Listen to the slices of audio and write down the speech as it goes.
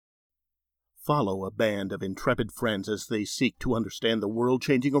Follow a band of intrepid friends as they seek to understand the world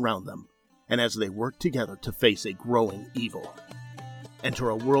changing around them, and as they work together to face a growing evil.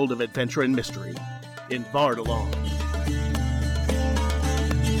 Enter a world of adventure and mystery in Vardalon.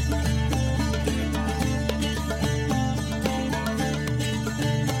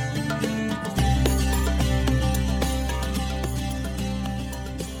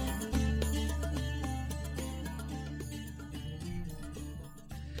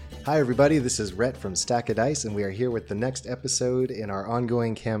 Hi everybody, this is Rhett from Stack of Dice, and we are here with the next episode in our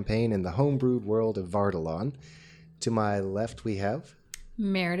ongoing campaign in the homebrewed world of Vardalon. To my left we have...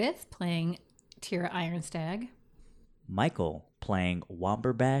 Meredith playing Tira Ironstag. Michael playing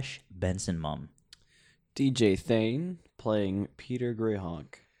Womberbash Benson Mum. DJ Thane playing Peter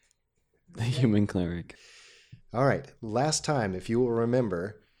Greyhawk, the human cleric. Alright, last time, if you will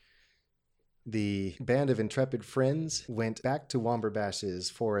remember... The band of intrepid friends went back to Womberbash's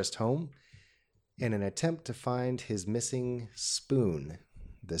forest home in an attempt to find his missing spoon,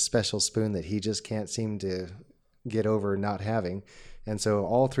 the special spoon that he just can't seem to get over not having. And so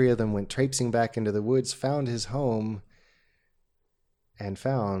all three of them went traipsing back into the woods, found his home, and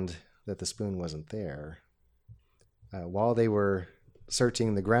found that the spoon wasn't there. While they were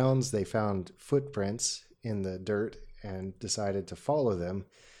searching the grounds, they found footprints in the dirt and decided to follow them.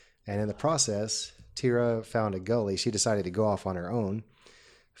 And in the process, Tira found a gully. She decided to go off on her own,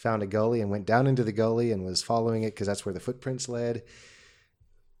 found a gully and went down into the gully and was following it because that's where the footprints led,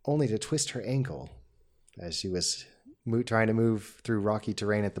 only to twist her ankle as she was trying to move through rocky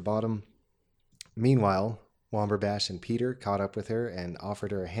terrain at the bottom. Meanwhile, Womberbash and Peter caught up with her and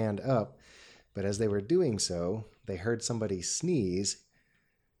offered her a hand up, but as they were doing so, they heard somebody sneeze,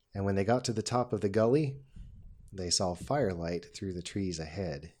 and when they got to the top of the gully, they saw firelight through the trees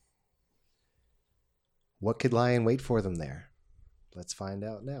ahead. What could lie in wait for them there? Let's find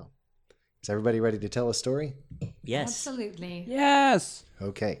out now. Is everybody ready to tell a story? Yes. Absolutely. Yes!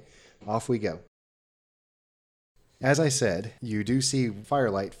 Okay, off we go. As I said, you do see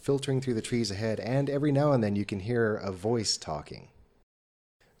firelight filtering through the trees ahead, and every now and then you can hear a voice talking.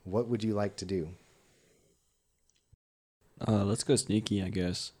 What would you like to do? Let's go sneaky, I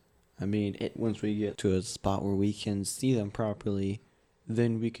guess. I mean, once we get to a spot where we can see them properly,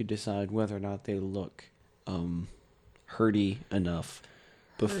 then we could decide whether or not they look herdy enough.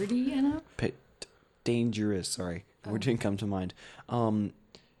 Herdy enough? Dangerous, sorry. Word didn't come to mind. To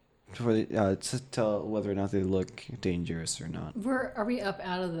tell whether or not they look dangerous or not. We're up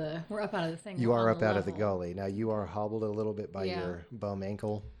out of the thing. You are on up out of the level. gully. Now you are hobbled a little bit by your bum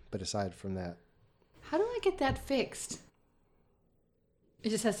ankle, but aside from that... How do I get that fixed? It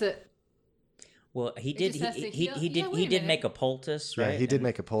just has to... Well, he just has to heal? he did make a poultice, right? Yeah, he did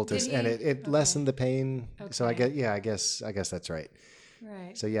make a poultice, and it lessened the pain. Okay. So I guess that's right.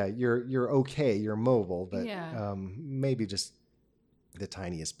 Right. So yeah, you're okay, you're mobile, but Yeah. maybe just the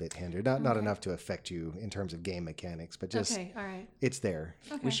tiniest bit hindered. Not enough to affect you in terms of game mechanics, but just Okay, all right. it's there.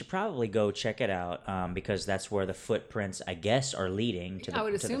 Okay. We should probably go check it out because that's where the footprints, I guess, are leading to the, I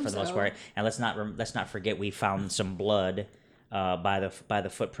would assume for the most so. part. And let's not forget we found some blood by the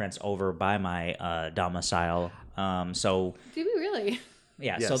footprints over by my domicile. So Did we really?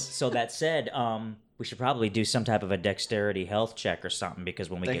 yeah. Yes. So that said, we should probably do some type of a dexterity health check or something because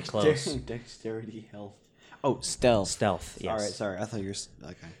when we get close, Dexterity, health. Oh, stealth. stealth. Yes. All right, sorry. I thought you were...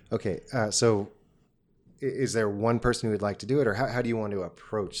 Okay. Okay, so is there one person who would like to do it, or how do you want to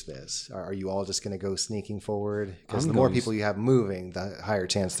approach this? Are you all just going to go sneaking forward? Because the more people you have moving, the higher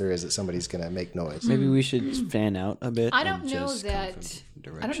chance there is that somebody's going to make noise. Maybe we should fan out a bit. I don't and know just come that.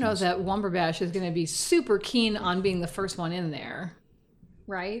 from I don't know that Womberbash is going to be super keen on being the first one in there,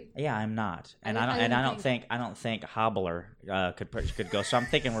 right? Yeah, I'm not, and I I don't think Hobbler could go. So I'm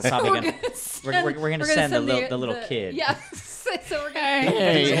thinking we're probably we're gonna send the little kid. Yeah, so we're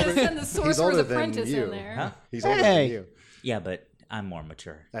gonna send the He's sorcerer's older than apprentice you. in there. Huh? He's older than you. Yeah, but I'm more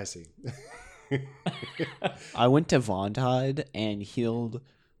mature. I see. I went to Vondhide and healed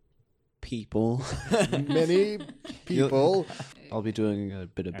people. Many people. I'll be doing a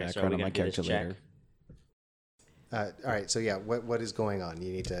bit of All right, so background are we on my gonna do character this check? later. All right, so yeah, what is going on?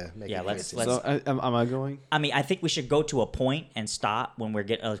 You need to make Yeah, it let's- easy. So, am I going? I mean, I think we should go to a point and stop when we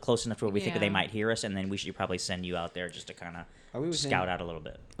get close enough to where we think Yeah. they might hear us, and then we should probably send you out there just to kind Are we of within- scout out a little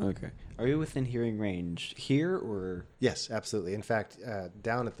bit. Okay. Are we within hearing range here or? Yes, absolutely. In fact,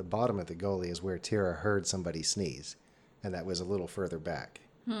 down at the bottom of the gully is where Tira heard somebody sneeze, and that was a little further back.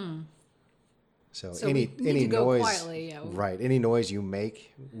 So So any we need to go noise, quietly, yeah. right? Any noise you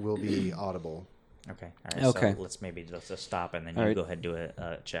make will be audible. Okay. All right. Okay. So let's just stop, and then All you right. go ahead and do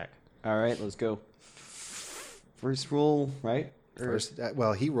a check. All right, let's go. First roll, right? Or- First,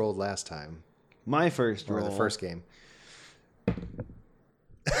 well, he rolled last time. My first or roll. the first game. I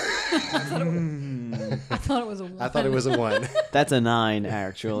thought it was a 1. I thought it was a 1. That's a 9,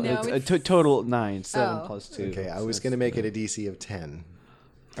 actually. No, It's a total 9. 7 Oh. plus 2. Okay, I was So going to make it a DC of 10.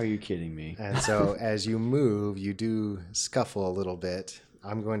 Are you kidding me? And so as you move, you do scuffle a little bit.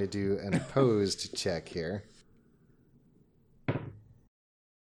 I'm going to do an opposed check here.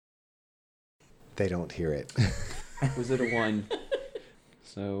 They don't hear it. Was it a 1?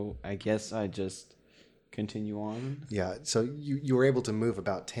 So I guess I just continue on. Yeah, so you were able to move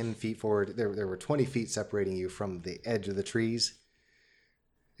about 10 feet forward. There were 20 feet separating you from the edge of the trees.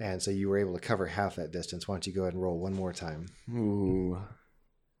 And so you were able to cover half that distance. Why don't you go ahead and roll one more time? Ooh.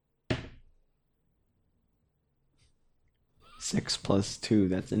 6 plus 2,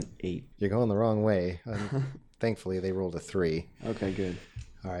 that's an 8. You're going the wrong way. Thankfully, they rolled a 3. Okay, good.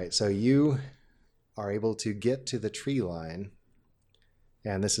 All right, so you are able to get to the tree line,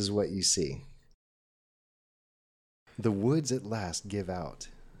 and this is what you see. The woods at last give out.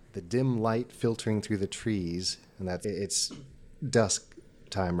 The dim light filtering through the trees, and that it's dusk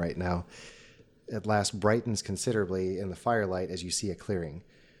time right now, at last brightens considerably in the firelight as you see a clearing.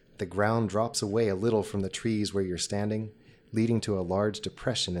 The ground drops away a little from the trees where you're standing, leading to a large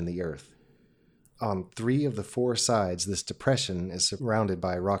depression in the earth. On 3 of the 4 sides, this depression is surrounded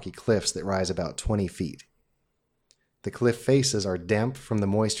by rocky cliffs that rise about 20 feet. The cliff faces are damp from the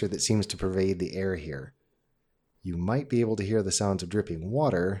moisture that seems to pervade the air here. You might be able to hear the sounds of dripping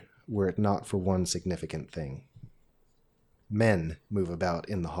water were it not for one significant thing. Men move about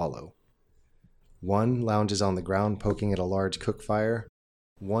in the hollow. One lounges on the ground poking at a large cook fire.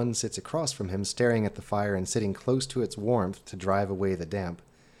 One sits across from him staring at the fire and sitting close to its warmth to drive away the damp.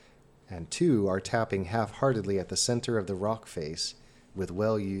 And 2 are tapping half-heartedly at the center of the rock face with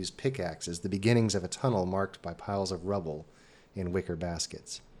well-used pickaxes, the beginnings of a tunnel marked by piles of rubble in wicker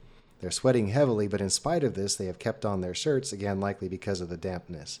baskets. They're sweating heavily, but in spite of this, they have kept on their shirts, again likely because of the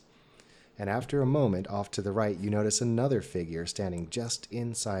dampness. And after a moment, off to the right, you notice another figure standing just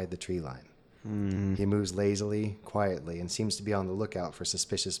inside the tree line. He moves lazily, quietly, and seems to be on the lookout for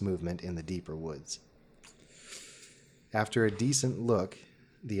suspicious movement in the deeper woods. After a decent look,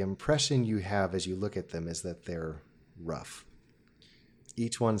 the impression you have as you look at them is that they're rough.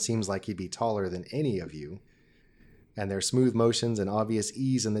 Each one seems like he'd be taller than any of you, and their smooth motions and obvious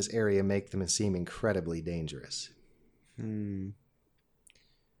ease in this area make them seem incredibly dangerous. I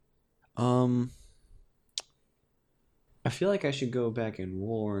feel like I should go back and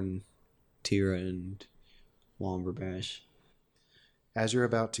warn Tira and Womberbash. As you're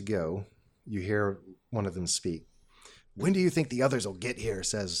about to go, you hear one of them speak. "When do you think the others will get here?"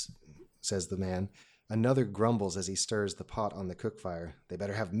 says the man. Another grumbles as he stirs the pot on the cook fire. "They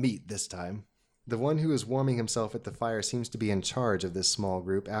better have meat this time." The one who is warming himself at the fire seems to be in charge of this small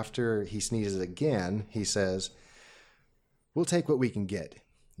group. After he sneezes again, he says, "We'll take what we can get.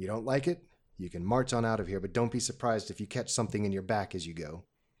 You don't like it? You can march on out of here, but don't be surprised if you catch something in your back as you go.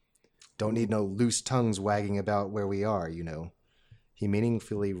 Don't need no loose tongues wagging about where we are, you know." He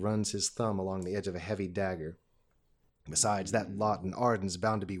meaningfully runs his thumb along the edge of a heavy dagger. "Besides, that lot in Arden's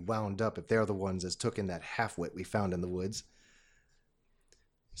bound to be wound up if they're the ones as took in that half-wit we found in the woods.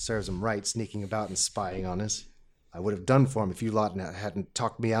 Serves 'em right sneaking about and spying on us. I would have done for him if you lot hadn't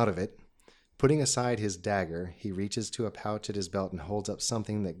talked me out of it." Putting aside his dagger, he reaches to a pouch at his belt and holds up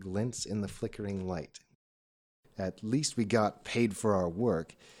something that glints in the flickering light. "At least we got paid for our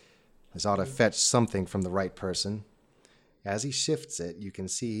work. This ought to fetch something from the right person." As he shifts it, you can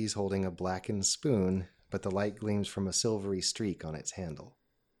see he's holding a blackened spoon, but the light gleams from a silvery streak on its handle.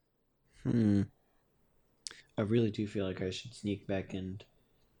 I really do feel like I should sneak back and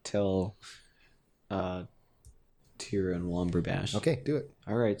tell Tira and Womberbash. Okay, do it.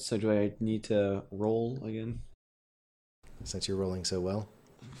 All right, so do I need to roll again? Since you're rolling so well.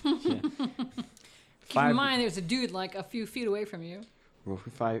 Yeah. Keep in mind, there's a dude like a few feet away from you. Roll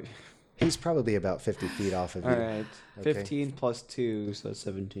for 5. He's probably about 50 feet off of you. All right. Okay. 15 plus 2, so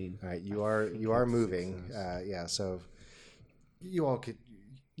 17. All right, you are moving. Yeah, so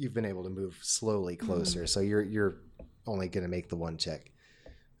you've been able to move slowly closer. So you're only going to make the one check.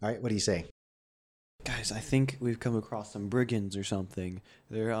 All right, what do you say? Guys, I think we've come across some brigands or something.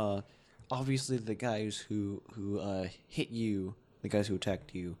 They're obviously the guys who hit you, the guys who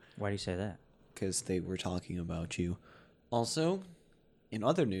attacked you, Why do you say that? because they were talking about you. Also, in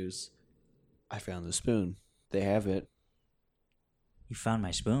other news, I found the spoon. They have it. You found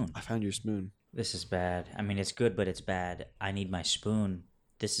my spoon. I found your spoon. This is bad. I mean, it's good, but it's bad. I need my spoon.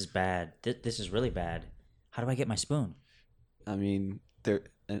 This is bad. This is really bad. How do I get my spoon? I mean,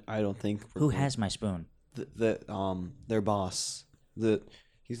 I don't think Who has my spoon? their boss.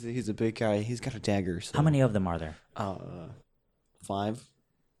 He's a big guy. He's got a dagger. So. How many of them are there? 5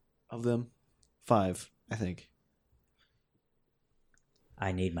 of them. 5, I think.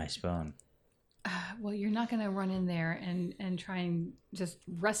 I need my spoon. Well, you're not going to run in there and try and just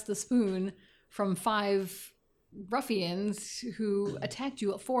wrest the spoon from 5 ruffians who attacked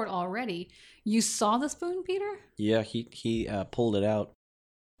you for it already. You saw the spoon, Peter? Yeah, he pulled it out.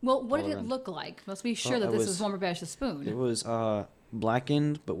 Well, what did All it around. look like? Let's be sure Oh, that it this was- is Womberbash's spoon. It was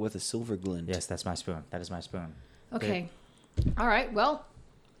blackened, but with a silver glint. Yes, that's my spoon. That is my spoon. Okay. All right. Well,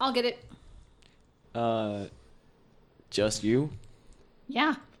 I'll get it. Just you?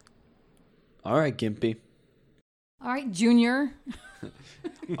 Yeah. All right, Gimpy. All right, Junior.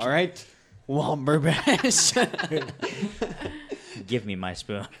 All right, Womberbash. Give me my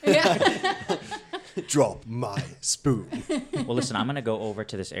spoon. Yeah. Drop my spoon. Well, listen, I'm going to go over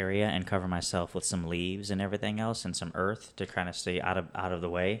to this area and cover myself with some leaves and everything else and some earth to kind of stay out of the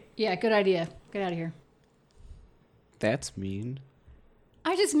way. Yeah, good idea. Get out of here. That's mean.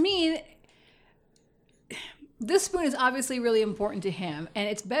 I just mean this spoon is obviously really important to him, and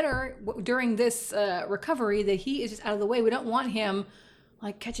it's better during this recovery that he is just out of the way. We don't want him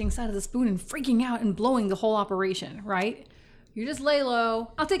like catching sight of the spoon and freaking out and blowing the whole operation, right? You just lay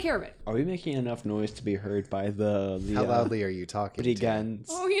low. I'll take care of it. Are we making enough noise to be heard by the How loudly are you talking? to? brigands?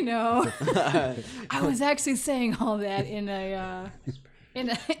 Oh, you know, I was actually saying all that in a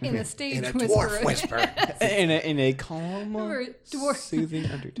stage In a whisper. dwarf whisper. in a calm, Or dwarf- soothing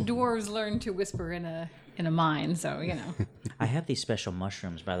undertone. Dwarves learn to whisper in a mine, so you know. I have these special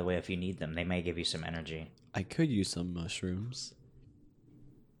mushrooms, by the way, if you need them. They may give you some energy. I could use some mushrooms.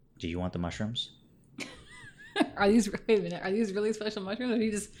 Do you want the mushrooms? Are these wait a minute? Are these really special mushrooms? Or did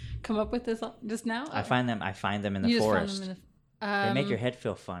you just come up with this just now? I find them in the You just found forest. them in They make your head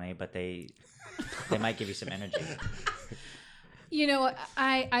feel funny, but they might give you some energy. You know,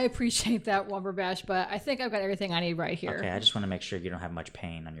 I appreciate that, Womberbash, but I think I've got everything I need right here. Okay, I just want to make sure you don't have much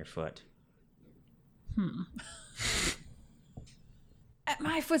pain on your foot.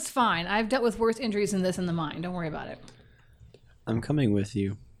 My foot's fine. I've dealt with worse injuries than this in the mine. Don't worry about it. I'm coming with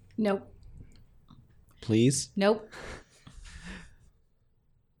you. Nope. Please? Nope.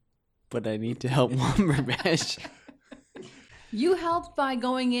 But I need to help Womberbash. You helped by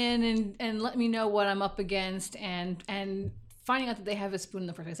going in and let me know what I'm up against and finding out that they have a spoon in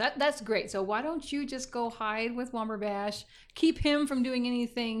the first place. That's great. So why don't you just go hide with Womberbash, keep him from doing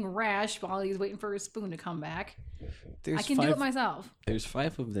anything rash while he's waiting for his spoon to come back. I can do it myself. There's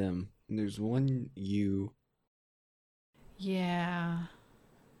 5 of them. And there's one you. Yeah.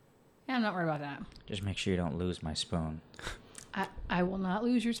 I'm not worried about that. Just make sure you don't lose my spoon. I will not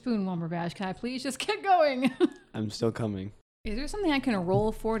lose your spoon, Womberbash. Can I please just get going? I'm still coming. Is there something I can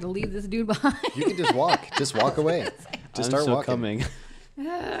roll for to leave this dude behind? You can just walk. Just walk away. Just I'm start still walking.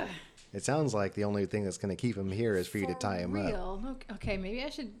 coming. It sounds like the only thing that's going to keep him here is for you to tie him up. real? Okay, maybe I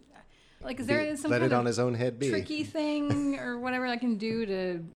should. Like, is there some Let kind it of on his own head be. tricky thing or whatever I can do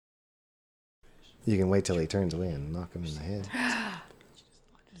to? You can wait till he turns away and knock him in the head.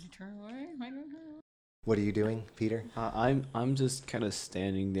 Does he turn away? Am I gonna turn away? What are you doing, Peter? I'm just kind of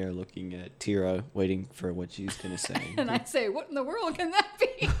standing there looking at Tira, waiting for what she's gonna say. And I say, what in the world can that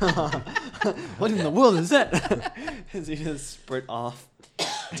be? What in the world is that? As he just sprint off.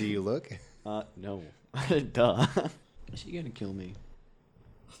 Do you look? No. Duh. Is she gonna kill me?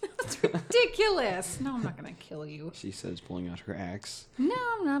 That's ridiculous. No, I'm not gonna kill you. She says, pulling out her axe. No,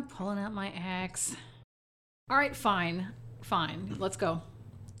 I'm not pulling out my axe. All right, fine. Let's go.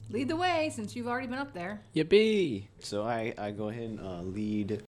 Lead the way since you've already been up there. Yippee! So I go ahead and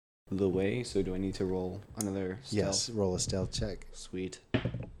lead the way. So do I need to roll another stealth? Yes. Roll a stealth check. Sweet.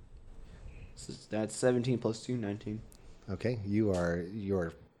 So that's 17 plus 2, 19. Okay.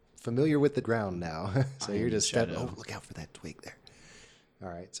 You're familiar with the ground now, so I you're am just Shadow. stepping. Oh, look out for that twig there. All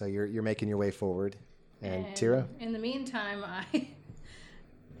right. So you're making your way forward, and Tira. In the meantime,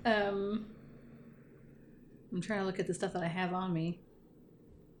 I'm trying to look at the stuff that I have on me.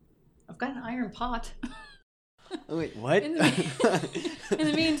 I've got an iron pot. Oh, wait, what? In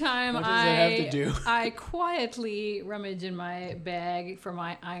the meantime, What does that have to do? I quietly rummage in my bag for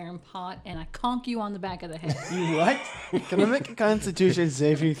my iron pot and I conk you on the back of the head. You what? Can I make a Constitution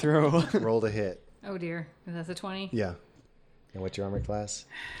saving throw? Roll to hit. Oh dear, that's a 20. Yeah. And what's your armor class?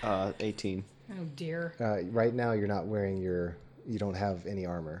 18. Oh dear. Right now, you're not wearing your. You don't have any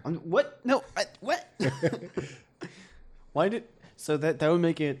armor. What? No. What? Why did? So that would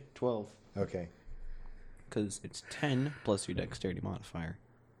make it 12. Okay. Because it's 10 plus your dexterity modifier.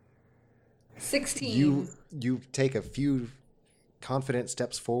 16. You take a few confident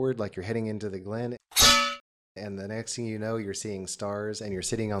steps forward, like you're heading into the glen, And the next thing you know, you're seeing stars and you're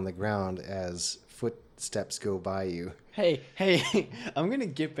sitting on the ground as footsteps go by you. Hey, I'm going to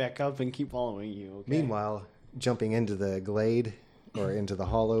get back up and keep following you, okay? Meanwhile, jumping into the glade or into the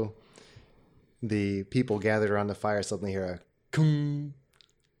hollow, the people gathered around the fire suddenly hear a kung.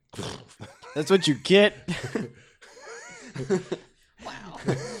 That's what you get. Wow.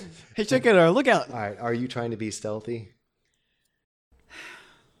 Hey, check it out. Look out. All right, are you trying to be stealthy?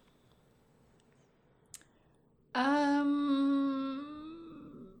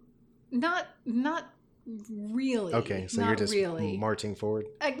 Not really. Okay, so Not you're just really. marching forward?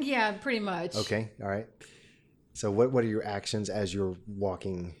 Yeah, pretty much. Okay, all right. So what are your actions as you're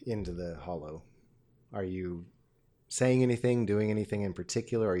walking into the hollow? Are you saying anything, doing anything in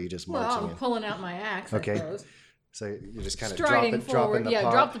particular, or are you just marching Well, I'm in? pulling out my axe, Okay. I suppose. So you're just kind of Striding dropping forward. the Yeah,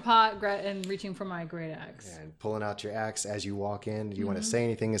 pot drop the pot and reaching for my great axe. and pulling out your axe as you walk in. Do you want to Mm-hmm. say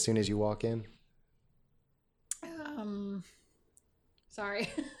anything as soon as you walk in? Sorry.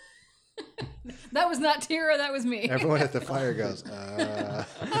 That was not Tira, that was me. Everyone at the fire goes,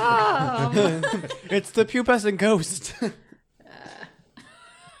 It's the pubescent ghost.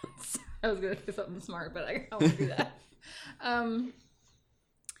 I was going to say something smart, but I won't do that.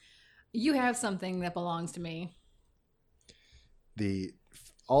 You have something that belongs to me.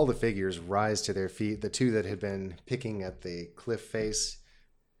 all the figures rise to their feet. The two that had been picking at the cliff face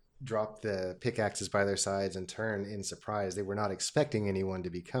drop the pickaxes by their sides and turn in surprise. They were not expecting anyone to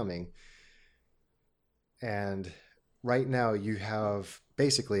be coming. And right now you have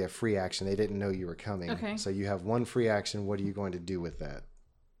basically a free action. They didn't know you were coming. Okay. So you have one free action. What are you going to do with that?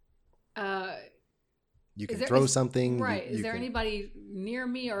 You can throw something. Right. You Is there can, anybody near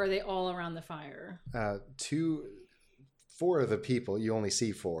me, or are they all around the fire? Four of the people, you only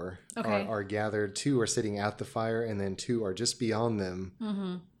see four, Okay. are gathered. Two are sitting at the fire, and then two are just beyond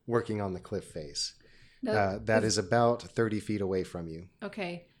them working on the cliff face. No, That is about 30 feet away from you.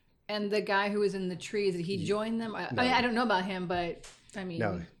 Okay. And the guy who was in the trees, did he join them? I mean, I don't know about him, but I mean.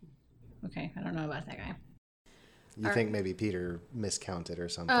 No. Okay. I don't know about that guy. You think maybe Peter miscounted or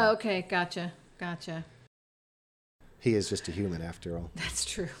something. Oh, okay. Gotcha. He is just a human after all. That's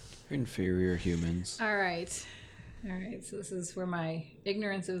true. Inferior humans. All right. So this is where my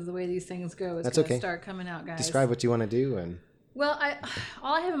ignorance of the way these things go is That's going to okay. start coming out, guys. Describe what you want to do and Well,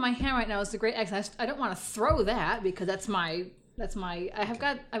 all I have in my hand right now is the great axe. I don't want to throw that because that's my.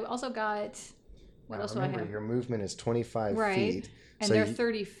 I've also got. What else do I remember have? your movement is 25 Right. feet. And so they're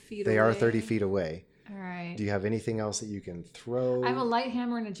 30 feet away. They are 30 feet away. All right. Do you have anything else that you can throw? I have a light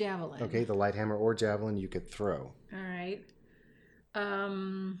hammer and a javelin. Okay, the light hammer or javelin you could throw. All right.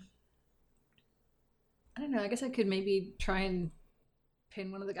 I don't know. I guess I could maybe try and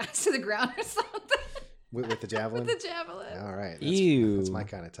pin one of the guys to the ground or something. With the javelin? With the javelin. All right. Ew. That's my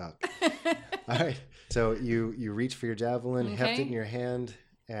kind of talk. All right. So you reach for your javelin, heft Okay. it in your hand,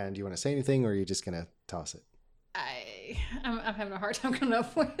 and do you want to say anything, or are you just going to toss it? I'm having a hard time coming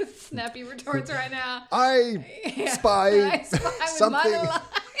up with snappy retorts right now. I Yeah. spy, I spy with something. my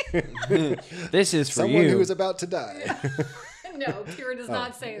life. This is for Someone you. who is about to die. No, Kira does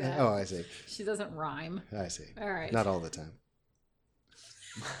not say that. Oh, I see. She doesn't rhyme. I see. All right. Not all the time.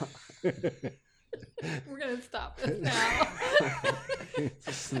 We're going to stop this now.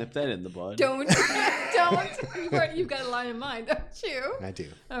 Snip that in the bud. Don't. You've got a line in mind, don't you? I do.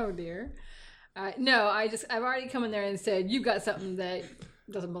 Oh, dear. No, I've already come in there and said, you've got something that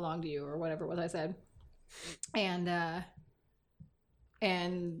doesn't belong to you, or whatever it was I said. And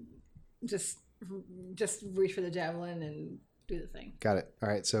just reach for the javelin and do the thing. Got it. All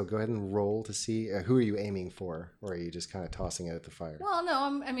right. So go ahead and roll to see who are you aiming for, or are you just kind of tossing it at the fire? Well,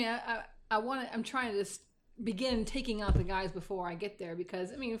 no, I'm trying to just begin taking out the guys before I get there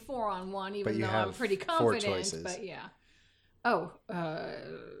because 4-on-1, even you though have I'm pretty 4 confident. choices. But yeah. Oh,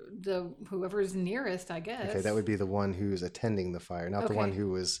 the whoever's nearest, I guess. Okay, that would be the one who's attending the fire, not the Okay. one who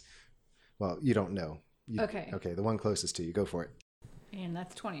was. Well, you don't know. Okay. Okay, the one closest to you. Go for it. And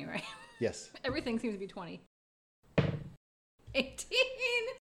that's 20, right? Yes. Everything seems to be 20. 18.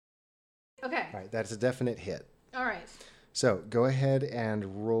 Okay. All right, that's a definite hit. All right. So go ahead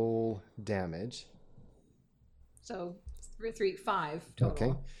and roll damage. So 5 total.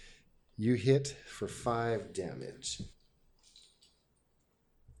 Okay. You hit for 5 damage.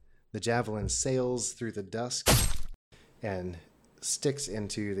 The javelin sails through the dusk and sticks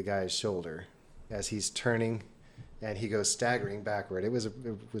into the guy's shoulder as he's turning, and he goes staggering backward. It was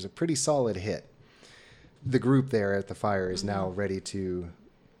a pretty solid hit. The group there at the fire is now ready to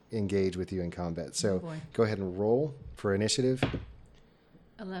engage with you in combat. So boy. go ahead and roll for initiative.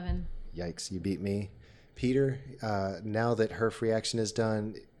 11. Yikes, you beat me. Peter, now that her free action is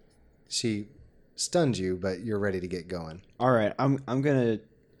done, she stunned you, but you're ready to get going. All right, I'm gonna.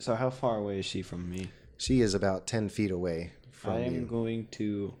 So how far away is she from me? She is about 10 feet away from I am you. going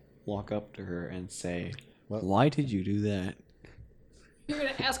to walk up to her and say, Well- "Why did you do that?" You're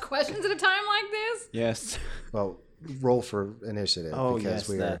gonna ask questions at a time like this? Yes. Well, roll for initiative. Oh, because yes,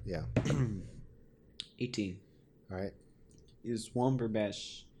 we that. are. Yeah. 18. All right. Is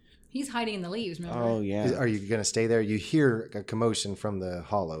Womberbash? He's hiding in the leaves, remember? Oh yeah. Are you going to stay there? You hear a commotion from the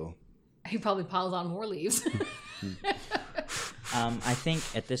hollow. He probably piles on more leaves. I think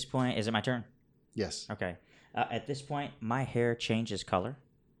at this point, is it my turn? Yes. Okay. At this point, my hair changes color.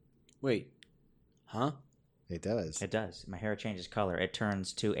 Wait. Huh? It does. It does. My hair changes color. It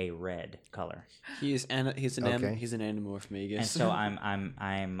turns to a red color, He's an Okay. Animorphmagus. and so I'm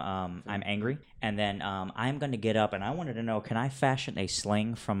angry. And then I'm going to get up, and I wanted to know: can I fashion a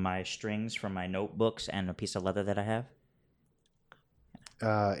sling from my strings from my notebooks and a piece of leather that I have?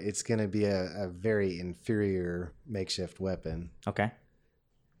 It's going to be a very inferior makeshift weapon. Okay.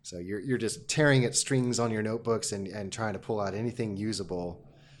 So you're just tearing at strings on your notebooks and trying to pull out anything usable.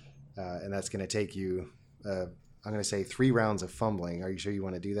 And that's going to take you, I'm going to say 3 rounds of fumbling. Are you sure you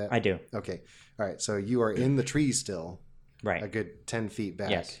want to do that? I do. Okay. All right. So you are in the trees still, Right. a good 10 feet back,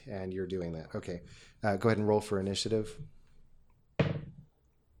 Yes. and you're doing that. Okay. Go ahead and roll for initiative.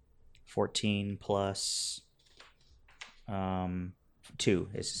 14 plus 2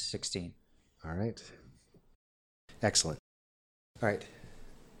 is 16. All right. Excellent. All right.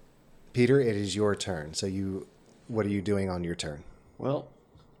 Peter, it is your turn. So what are you doing on your turn? Well,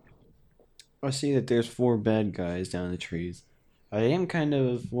 I see that there's 4 bad guys down in the trees. I am kind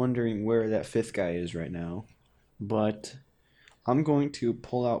of wondering where that 5th guy is right now, but I'm going to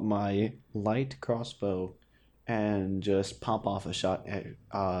pull out my light crossbow and just pop off a shot at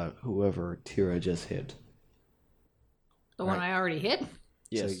whoever Tira just hit. The one I already hit?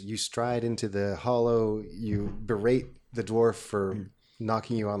 So you stride into the hollow, you berate the dwarf for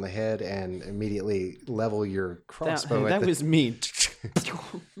knocking you on the head and immediately level your crossbow that at the... was me.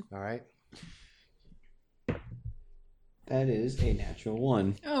 All right. That is a natural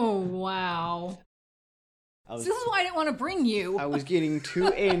 1. Oh, wow. I This is why I didn't want to bring you. was getting too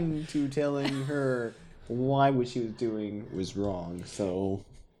into telling her why what she was doing was wrong, so...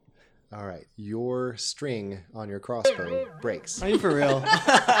 All right. Your string on your crossbow breaks Are you for real?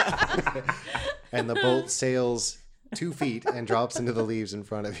 and the bolt sails 2 feet and drops into the leaves in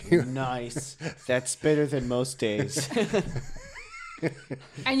front of you. Nice. That's better than most days.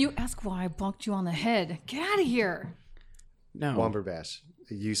 And you ask why I bumped you on the head. Get out of here. No. Womberbash,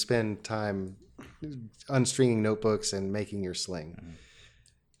 you spend time unstringing notebooks and making your sling.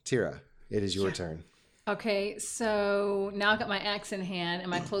 Tira, it is your turn. Okay, so now I've got my axe in hand.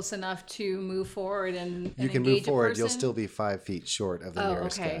 Am I close enough to move forward and You can engage move forward. a You'll person? still be 5 feet short of the Oh,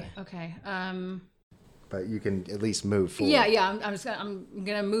 nearest okay, guy. okay. But you can at least move forward. Yeah. I'm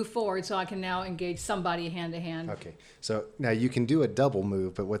gonna move forward so I can now engage somebody hand to hand. Okay. So now you can do a double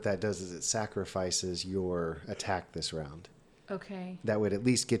move, but what that does is it sacrifices your attack this round. Okay. That would at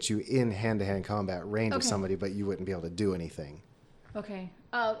least get you in hand-to-hand combat range of Okay. somebody, but you wouldn't be able to do anything. Okay.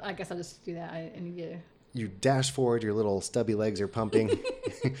 I guess I'll just do that. I need to. You dash forward, your little stubby legs are pumping,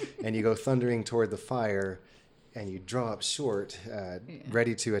 and you go thundering toward the fire, and you draw up short,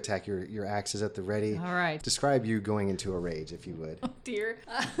 ready to attack. Your axe is at the ready. All right. Describe you going into a rage, if you would. Oh dear.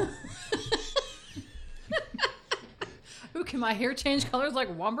 Ooh, can my hair change colors like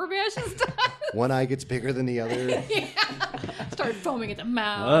Womberbash and stuff? One eye gets bigger than the other. Start foaming at the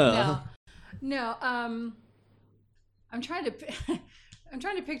mouth. No. I'm trying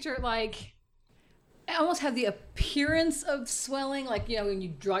to picture like I almost have the appearance of swelling, like when you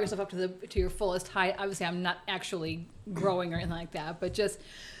draw yourself up to your fullest height. Obviously, I'm not actually growing or anything like that, but just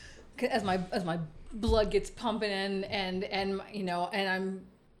as my blood gets pumping in, and I'm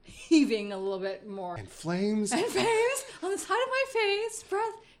heaving a little bit more. And flames. And flames on the side of my face,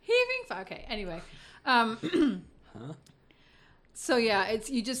 breath heaving. Okay, anyway. So yeah, it's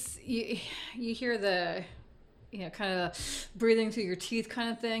you hear the kind of breathing through your teeth kind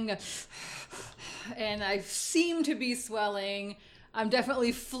of thing, and I seem to be swelling. I'm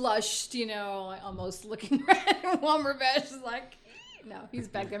definitely flushed, like almost looking red. And Womberbash is like, no, he's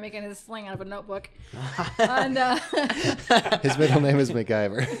back there making his sling out of a notebook. And His middle name is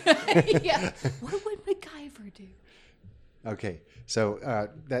MacGyver. yeah, what would MacGyver do? Okay, so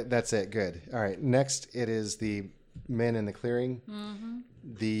that's it. Good. All right. Next, it is the men in the clearing. Mm-hmm.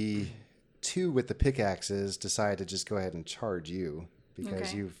 The 2 with the pickaxes decide to just go ahead and charge you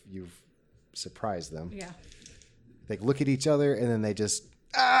because Okay. you've surprised them. Yeah. They look at each other and then they just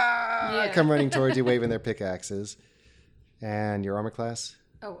come running towards you, waving their pickaxes. And your armor class?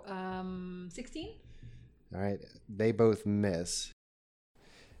 Oh, 16? All right. They both miss.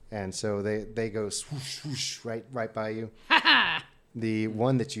 And so they go swoosh, swoosh, right by you. The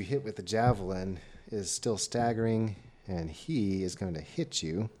one that you hit with the javelin is still staggering, and he is going to hit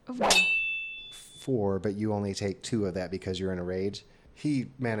you. Oh. 4, but you only take 2 of that because you're in a rage. He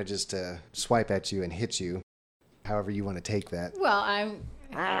manages to swipe at you and hit you, however you want to take that. Well, I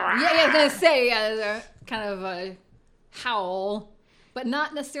was going to say kind of a howl, but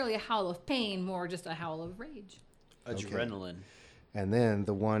not necessarily a howl of pain, more just a howl of rage. Adrenaline. And then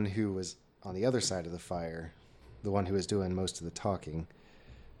the one who was on the other side of the fire, the one who was doing most of the talking,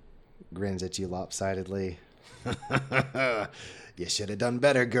 grins at you lopsidedly. You should have done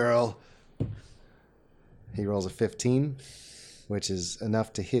better, girl. He rolls a 15, which is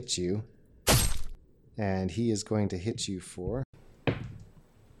enough to hit you. And he is going to hit you for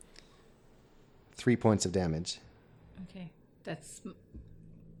 3 points of damage. Okay, that's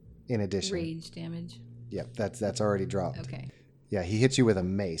In addition. rage damage. Yep, that's already dropped. Okay. Yeah, he hits you with a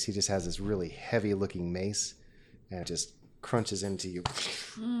mace. He just has this really heavy-looking mace, and it just crunches into you.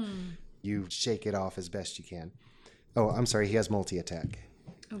 You shake it off as best you can. Oh, I'm sorry. He has multi-attack.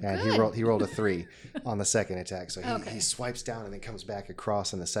 Oh, And good. he rolled a 3 on the second attack. So Okay. he swipes down and then comes back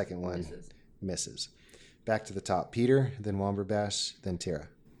across, and the second one Misses. misses. Back to the top. Peter, then Womberbash, then Tira.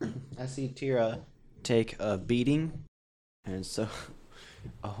 I see Tira take a beating, and so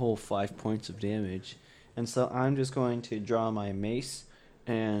a whole 5 points of damage. And so I'm just going to draw my mace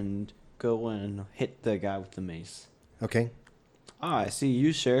and go and hit the guy with the mace. Okay. I see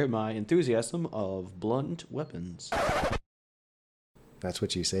you share my enthusiasm of blunt weapons. That's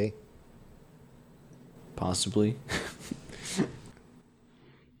what you say. Possibly.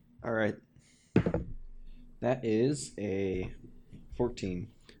 All right. That is a 14.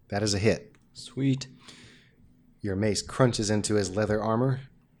 That is a hit. Sweet. Your mace crunches into his leather armor,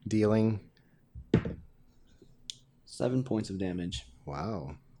 dealing... 7 points of damage.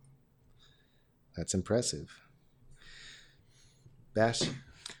 Wow. That's impressive. Bash?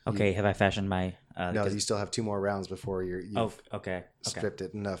 Okay, have I fashioned my? No, you still have 2 more rounds before you've Oh, okay. stripped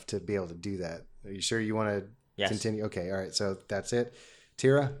it enough to be able to do that. Are you sure you want to Yes. continue? Okay, all right. So that's it.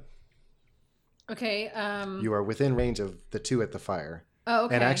 Tira, Okay. you are within range of the 2 at the fire, Oh,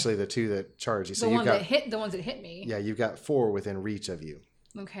 okay. and actually the 2 that charge you. So the you've one got that hit the ones that hit me. yeah, you've got 4 within reach of you.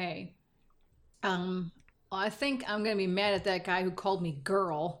 Okay. Well, I think I'm gonna be mad at that guy who called me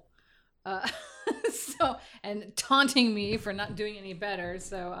girl, and taunting me for not doing any better.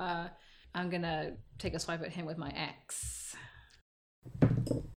 So I'm gonna take a swipe at him with my axe.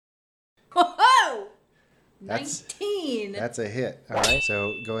 Whoa! That's- 19. That's a hit. All right.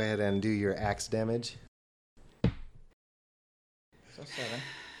 So go ahead and do your axe damage. So 7.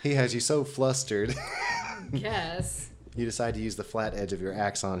 He has you so flustered. Yes. You decide to use the flat edge of your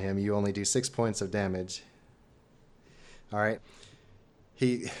axe on him. You only do 6 points of damage. All right.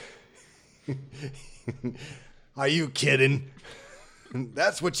 He. Are you kidding?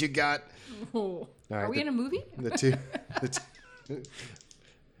 That's what you got. Ooh. right, Are we the- in a movie?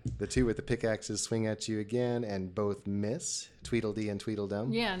 The two with the pickaxes swing at you again, and both miss. Tweedledee and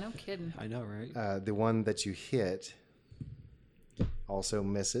Tweedledum. Yeah, no kidding. I know, right? The one that you hit also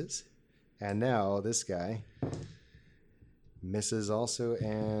misses, and now this guy misses also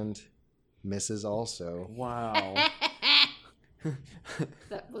and misses also. Wow.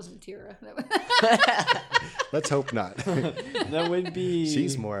 That wasn't Tira. That was... Let's hope not. That would be...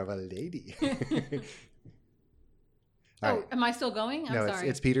 She's more of a lady. All right. Am I still going? I'm No, sorry.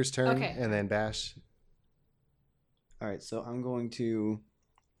 it's Peter's turn, Okay. and then Bash. All right, so I'm going to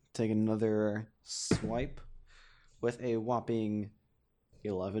take another swipe with a whopping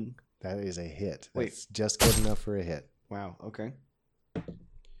 11. That is a hit. Wait. That's just good enough for a hit. Wow, okay.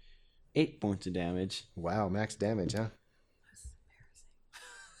 8 points of damage. Wow, max damage, huh?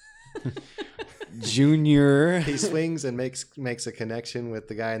 Junior. He swings and makes a connection with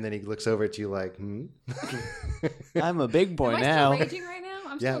the guy, and then he looks over at you like, I'm a big boy Am I now. still raging right now?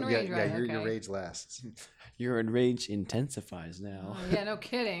 I'm yeah, still in rage, right? your Okay. rage lasts. Your enrage intensifies now. Oh, yeah, no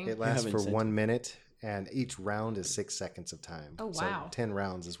kidding. It lasts have for incentive. 1 minute, and each round is 6 seconds of time. Oh, wow. So 10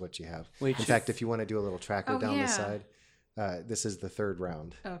 rounds is what you have. Wait, In fact, if you want to do a little tracker Oh, down yeah. the side, this is the 3rd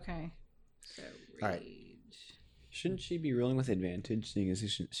round. Okay. So rage. All right. Shouldn't she be rolling with advantage, seeing as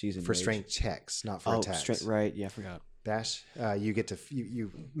she's in For rage? strength checks, not for Oh, attacks. straight, right. Yeah, I forgot. Bash, you get to you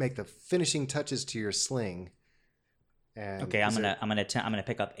make the finishing touches to your sling, And Okay, I'm gonna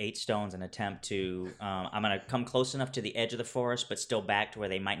pick up 8 stones and attempt to. I'm gonna come close enough to the edge of the forest, but still back to where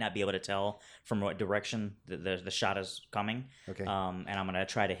they might not be able to tell from what direction the shot is coming. Okay. And I'm gonna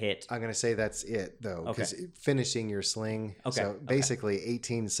try to hit. I'm going to say that's it, though, Okay. because finishing your sling. Okay, So okay. basically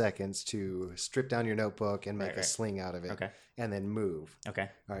 18 seconds to strip down your notebook and make a Right. sling out of it. Okay. And then move. Okay.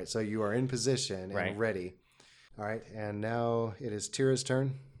 All right, so you are in position and Right. ready. All right, and now it is Tira's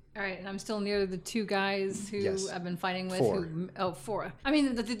turn. All right, and I'm still near the 2 guys who Yes. I've been fighting with. 4. Four. I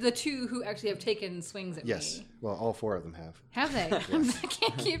mean, the 2 who actually have taken swings at Yes. me. Well, all 4 of them have. Have they? I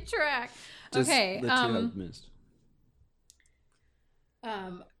can't keep track. Just Okay. the two have missed.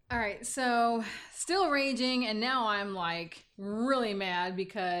 All right, so still raging, and now I'm like really mad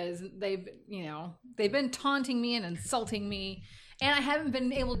because they've been taunting me and insulting me, and I haven't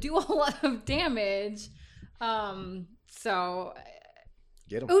been able to do a lot of damage. So,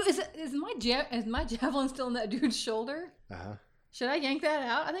 Get him. oh, is my javelin still in that dude's shoulder? Uh-huh. Should I yank that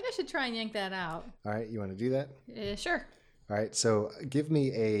out? I think I should try and yank that out. All right, you want to do that? Sure. All right, so give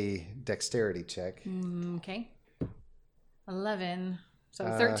me a dexterity check. Okay. 11. So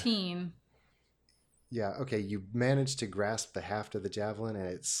 13. Yeah, okay, you manage to grasp the haft of the javelin and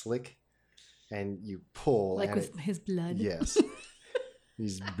it's slick and you pull. Like and with his blood. Yes.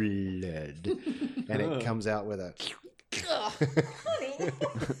 His blood. And it comes out with a...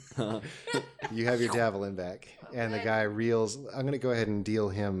 You have your javelin back. And the guy reels... I'm going to go ahead and deal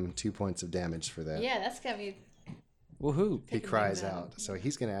him 2 points of damage for that. Yeah, that's got me. Woohoo! He cries out. So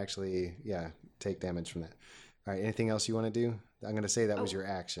he's going to actually, take damage from that. All right, anything else you want to do? I'm going to say that was your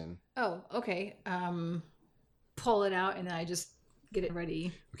action. Oh, okay. Pull it out and then I just get it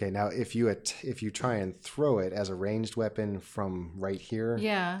ready. Okay, now if you try and throw it as a ranged weapon from right here,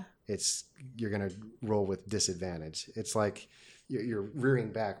 Yeah. you're going to roll with disadvantage. It's like you're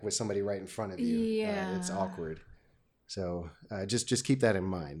rearing back with somebody right in front of you. Yeah. It's awkward. So just keep that in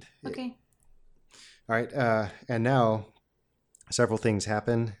mind. Okay. All right, and now several things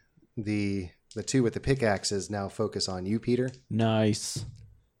happen. The 2 with the pickaxes now focus on you, Peter. Nice.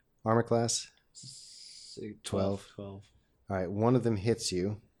 Armor class? 12. 12. All right, one of them hits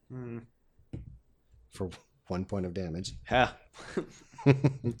you for 1 point of damage. Ha.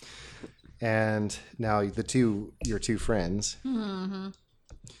 And now your 2 friends. Mm-hmm.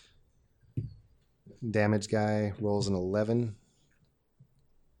 Damage guy rolls an 11.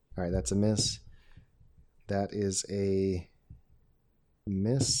 All right, that's a miss. That is a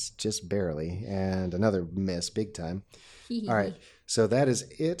miss, just barely, and another miss, big time. All right, so that is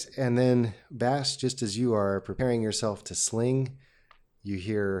it. And then, Bash, just as you are preparing yourself to sling, you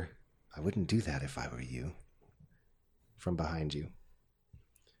hear, "I wouldn't do that if I were you," from behind you.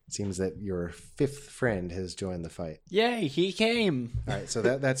 It seems that your 5th friend has joined the fight. Yay! He came. All right, so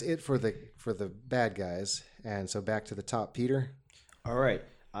that's it for the bad guys. And so back to the top, Peter. All right.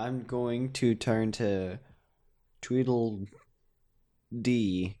 I'm going to turn to Tweedle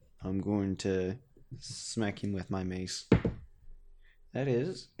D. I'm going to smack him with my mace. That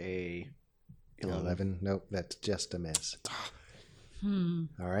is a 11. Nope, that's just a miss. All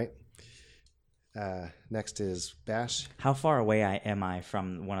right. Next is Bash. How far away am I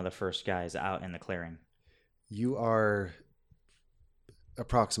from one of the first guys out in the clearing? You are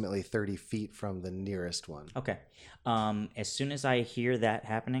approximately 30 feet from the nearest one. Okay. As soon as I hear that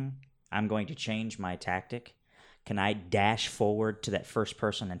happening, I'm going to change my tactic. Can I dash forward to that first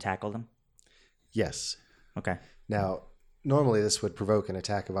person and tackle them? Yes. Okay. Now, normally this would provoke an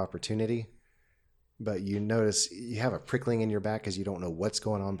attack of opportunity, but you notice you have a prickling in your back because you don't know what's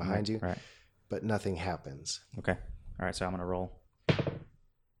going on behind you, Right. but nothing happens. Okay. All right, so I'm going to roll.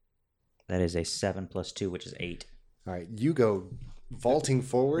 That is a 7 plus 2, which is 8. All right, you go vaulting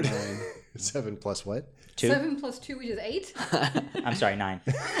forward. 7 plus what? 2? 7 plus 2, which is 8? I'm sorry, 9.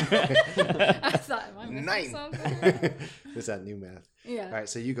 I thought, am I missing 9. something? Is that new math? Yeah. All right,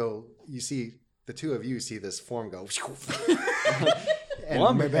 so you see, the 2 of you see this form go.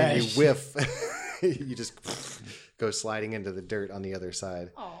 and you whiff. You just go sliding into the dirt on the other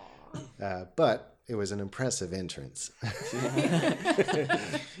side. Aw. But it was an impressive entrance.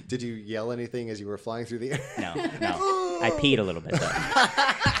 Did you yell anything as you were flying through the air? No. I peed a little bit, though.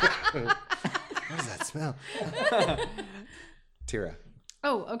 What does that smell? Tira.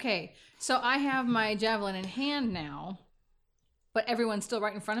 Oh, okay. So I have my javelin in hand now, but everyone's still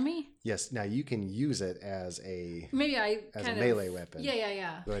right in front of me? Yes, now you can use it as a Maybe I as kind a of... melee weapon.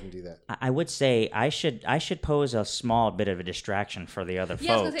 Yeah. Go ahead and do that. I would say I should pose a small bit of a distraction for the other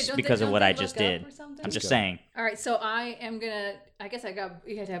Yeah, I was gonna folks say, don't because they- of don't what they I look just up did. or something? I'm just go. saying. All right, so I am gonna... I guess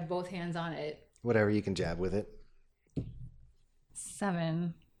you had to have both hands on it. Whatever, you can jab with it.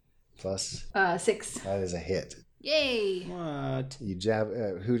 7. Plus, 6. that is a hit. Yay! What? You jab.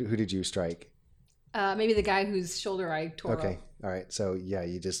 Who did you strike? Maybe the guy whose shoulder I tore Okay. off. All right. So yeah,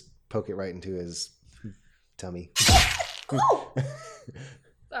 you just poke it right into his tummy.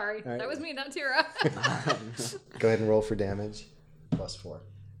 Sorry, right. that was me, not Tira. Go ahead and roll for damage. +4.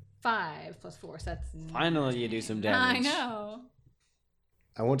 5 + 4, so that's Finally, you do some I damage. know.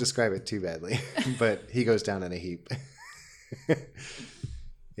 I won't describe it too badly, but he goes down in a heap.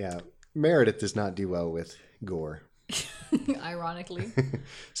 Yeah, Meredith does not do well with gore. Ironically,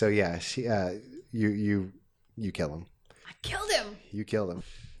 So yeah, you kill him. I killed him. You killed him.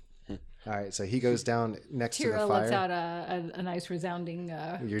 All right, so he goes down next to Tira the lets fire. out a nice resounding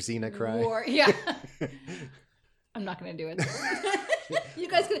Your Xena cry. roar. Yeah. I'm not gonna do it. You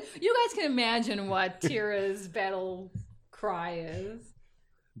guys can imagine what Tira's battle cry is.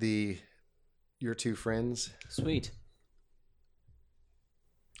 Your two friends. Sweet.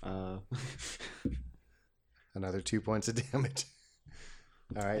 Another 2 points of damage.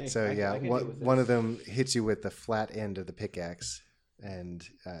 All right, Hey, so I yeah, can deal with one of them hits you with the flat end of the pickaxe, and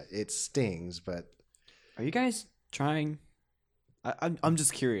it stings. But Are you guys trying? I'm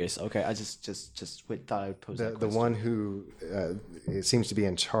just curious. Okay, I just thought I would pose that the question. one who it seems to be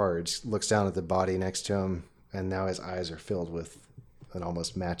in charge looks down at the body next to him, and now his eyes are filled with an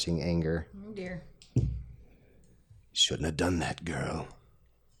almost matching anger. Oh dear. Shouldn't have done that, girl.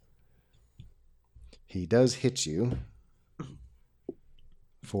 He does hit you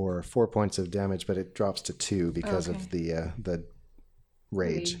for 4 points of damage, but it drops to 2 because of the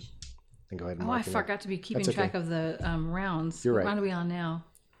rage. And go ahead and Oh, I mark him. forgot to be keeping That's okay. track of the rounds. You're What right. round are we on now?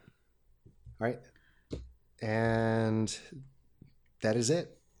 All right, and that is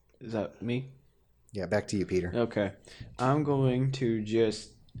it. Is that me? Yeah, back to you, Peter. Okay, I'm going to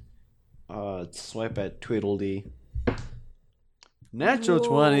just swipe at Tweedledee. Natural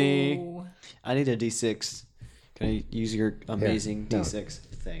 20. Whoa. I need a D6. Can I use your amazing no. D6?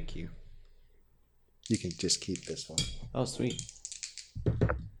 Thank you. You can just keep this one. Oh, sweet.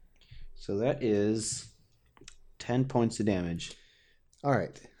 So that is 10 points of damage. All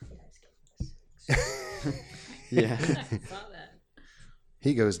right. Yeah. I saw that.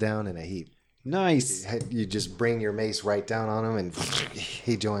 He goes down in a heap. Nice. You just bring your mace right down on him, and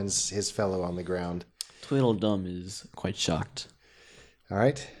he joins his fellow on the ground. Tweedledum is quite shocked. All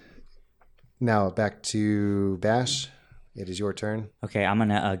right. Now back to Bash. It is your turn. Okay, I'm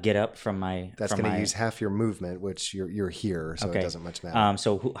gonna get up from my. That's from going to my- use half your movement, which you're here, so Okay. it doesn't much matter.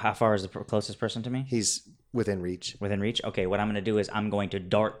 So how far is the closest person to me? He's within reach. Within reach. Okay, what I'm gonna do is I'm going to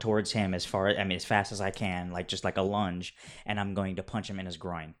dart towards him as fast as I can, just like a lunge, and I'm going to punch him in his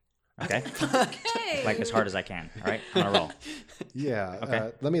groin. Okay, Okay. like as hard as I can. All right, I'm gonna roll. Yeah.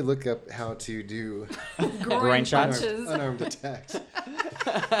 Okay. Let me look up how to do Groin shots? punches. unarmed attacks.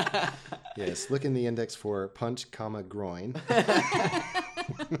 Yes. Look in the index for punch, groin.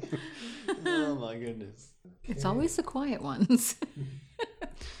 Oh my goodness. It's always the quiet ones.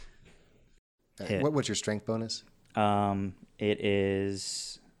 Hit. What's your strength bonus? It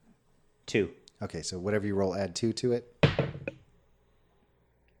is 2, Okay, so whatever you roll, add 2 to it.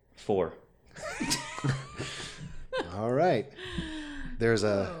 4. All right. There's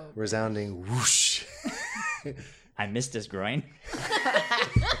a resounding whoosh. I missed his groin.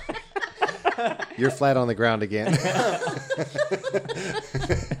 You're flat on the ground again.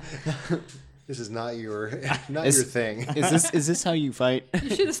 This is not your your thing. Is this how you fight? You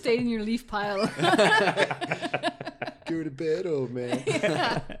should have stayed in your leaf pile. Go to bed, old man.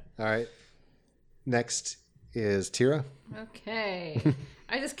 All right. Next is Tira. Okay.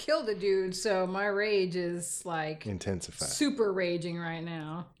 I just killed a dude, so my rage is like Intensify. super raging right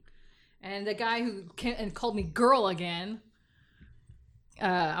now. And the guy who called me girl again,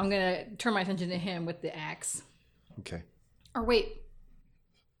 I'm going to turn my attention to him with the axe. Okay. Or wait.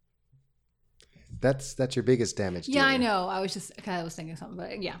 That's your biggest damage. Yeah, I dealer. know. I was thinking something,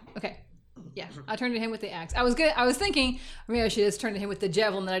 but yeah. Okay. Yeah, I turned to him with the axe. I was thinking maybe I should just turn to him with the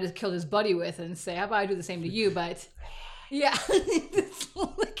javelin that I just killed his buddy with and say, how about I do the same to you? But yeah, just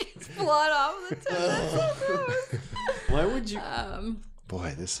lick his blood off the tip. That's so gross. Why would you?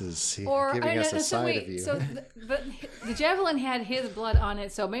 Boy, this is Or giving us a so side wait, of you. so but the javelin had his blood on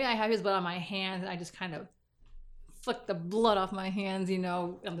it, so maybe I have his blood on my hands, and I just kind of flick the blood off my hands,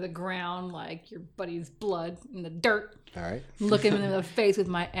 on the ground like your buddy's blood in the dirt. All right. Look him in the face with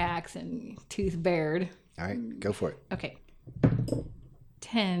my axe and teeth bared. All right. Go for it. Okay.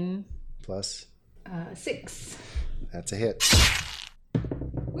 10, Plus, 6. that's a hit.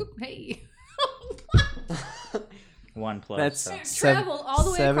 Whoop, hey. 1 plus. That's so. Traveled all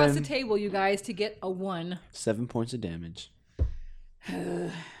the way across the seven- table, you guys, to get a 1. 7 points of damage.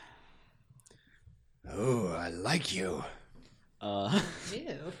 Oh, I like you.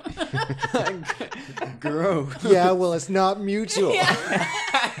 Ew. Gross. Yeah, well, it's not mutual. Ew.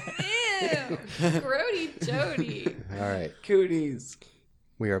 Grody Jody. All right. Cooties.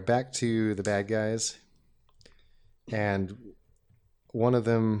 We are back to the bad guys. And one of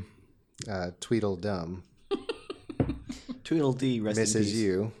them, Tweedledum, Tweedledee, rest in misses peace.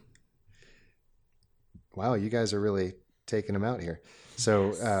 you. Wow, you guys are really taking him out here.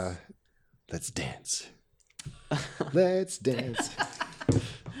 So let's dance. Let's dance.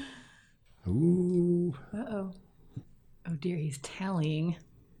 Ooh. Uh-oh. Oh, dear, he's tallying.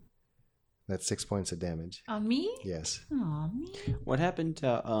 That's 6 points of damage. On me? Yes. Aw, me. What happened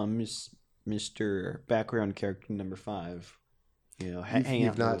to Mr. Background character number 5? You know, hanging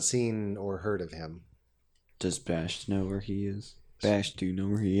You've out not with- seen or heard of him. Does Bash know where he is? Bash do know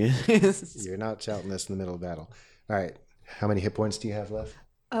where he is. You're not shouting this in the middle of battle. All right. How many hit points do you have left?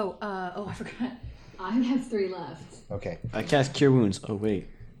 Oh, I forgot. I have 3 left. Okay. I cast Cure Wounds. Oh, wait.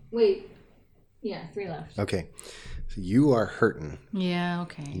 Wait. Yeah, 3 left. Okay. So you are hurting. Yeah,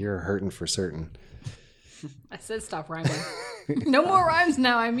 okay. You're hurting for certain. I said stop rhyming. No more rhymes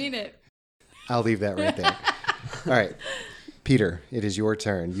now, I mean it. I'll leave that right there. All right. Peter, it is your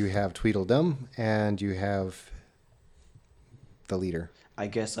turn. You have Tweedledum and you have the leader. I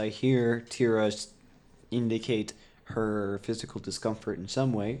guess I hear Tira indicate her physical discomfort in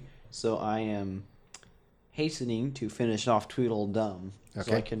some way, so I am hastening to finish off Tweedledum. So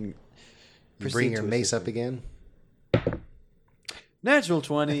Okay. I can You proceed bring your to mace assist up her. again. Natural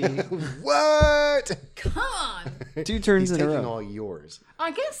 20. What? Come on. 2 turns He's in a taking row. all yours.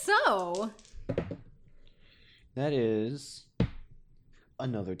 I guess so. That is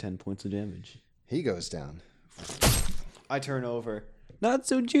another 10 points of damage. He goes down. I turn over. Not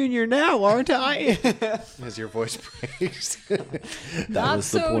so junior now, aren't I? As your voice breaks. Not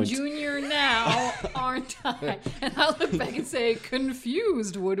was the so point. junior now, aren't I? And I'll look back and say,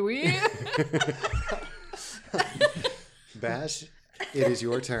 confused, would we? Bash, it is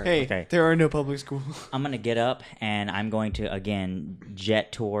your turn. Hey, Okay. there are no public schools. I'm gonna get up and I'm going to again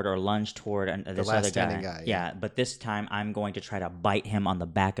jet toward or lunge toward this last other standing guy. guy, Yeah, but this time I'm going to try to bite him on the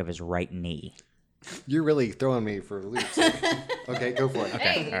back of his right knee. You're really throwing me for loops. Okay, go for it.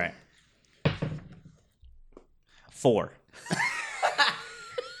 Okay, Hey. all right. 4.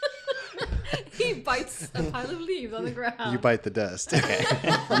 He bites a pile of leaves on the ground. You bite the dust. Okay.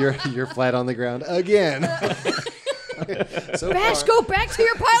 You're flat on the ground again. So Bash, far, go back to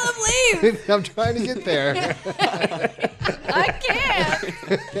your pile of leaves. I'm trying to get there. I can't.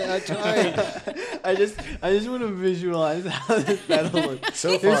 I'm trying. I just want to visualize how this battle looks.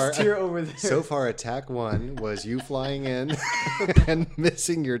 So There's far, Tyr over there. so far, attack 1 was you flying in and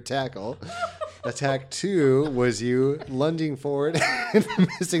missing your tackle. Attack 2 was you lunging forward and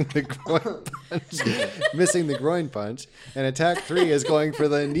missing the groin punch. And attack 3 is going for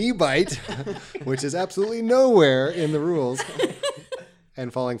the knee bite, which is absolutely nowhere in the rules,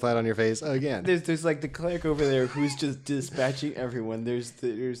 and falling flat on your face again. There's like the cleric over there who's just dispatching everyone. There's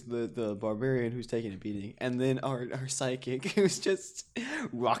the barbarian who's taking a beating, and then our psychic who's just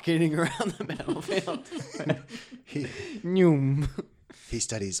rocketing around the battlefield. He, Noom. he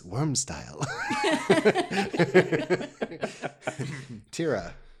studies worm style.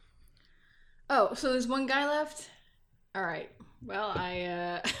 Tira. Oh, so there's one guy left? All right. Well,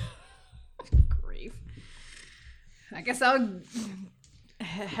 grief. I guess I'll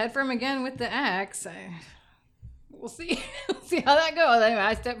head for him again with the axe. We'll see. We'll see how that goes. Anyway,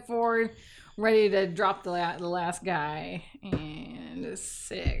 I step forward, ready to drop the last guy. And a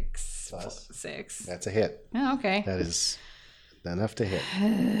 6. Plus. 6. That's a hit. Oh, okay. That is enough to hit.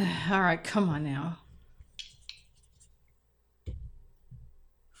 All right, come on now.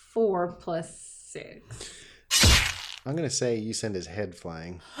 4 plus 6. I'm going to say you send his head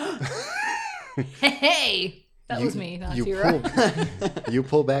flying. Hey! That was me, not you Tira. you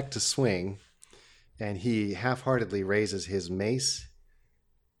pull back to swing, and he half-heartedly raises his mace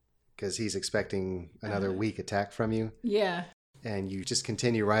because he's expecting another weak attack from you. Yeah. And you just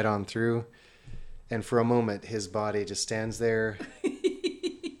continue right on through. And for a moment, his body just stands there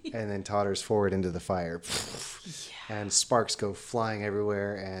and then totters forward into the fire. And sparks go flying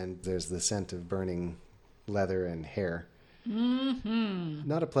everywhere, and there's the scent of burning leather and hair. Mm-hmm.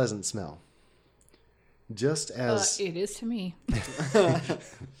 Not a pleasant smell. Just as It is to me.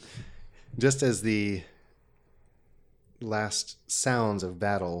 just as the last sounds of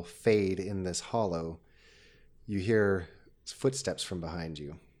battle fade in this hollow, you hear footsteps from behind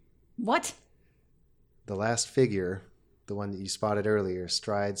you. What? The last figure, the one that you spotted earlier,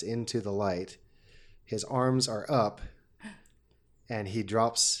 strides into the light. His arms are up, And he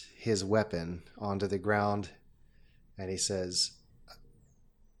drops his weapon onto the ground and he says,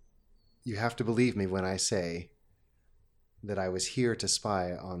 "You have to believe me when I say that I was here to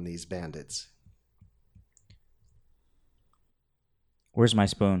spy on these bandits." Where's my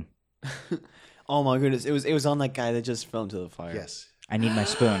spoon? Oh my goodness! It was on that guy that just fell into the fire. Yes. I need my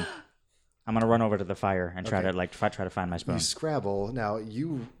spoon. I'm gonna run over to the fire and try Okay. to find my spoon. You scrabble. Now,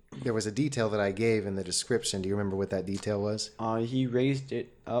 there was a detail that I gave in the description. Do you remember what that detail was? He raised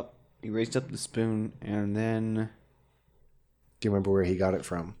it up. He raised up the spoon, and then Do you remember where he got it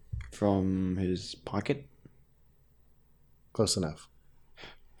from? from his pocket. Close enough.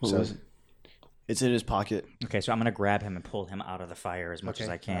 What So- was it? It's in his pocket. Okay, so I'm gonna grab him and pull him out of the fire as much as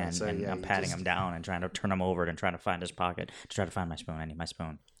Okay. I can, Alright, so and yeah, I'm you patting just- him down and trying to turn him over and trying to find his pocket to try to find my spoon. I need my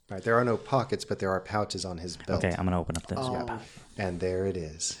spoon. All right, there are no pockets, but there are pouches on his belt. Okay, I'm gonna open up this. And there it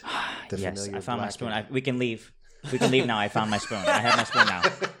is. The Yes, familiar I found my black spoon. and- We can leave. We can leave now. I found my spoon. I have my spoon now.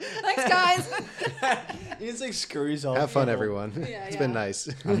 Thanks, guys. He just like scurries off. Have fun, everyone. Yeah, It's yeah. been nice.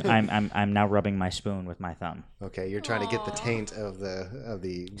 I'm now rubbing my spoon with my thumb. Okay, you're trying to get the taint of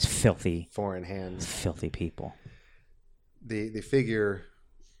the It's filthy, foreign hands. filthy people. The figure,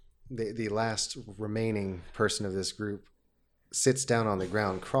 the last remaining person of this group, sits down on the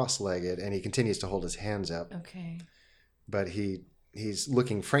ground cross-legged, and he continues to hold his hands up, Okay. but he's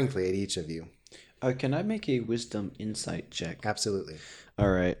looking frankly at each of you. Can I make a wisdom insight check? Absolutely. All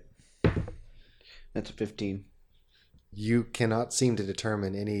right. That's a 15. You cannot seem to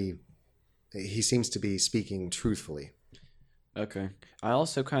determine any. He seems to be speaking truthfully. Okay. I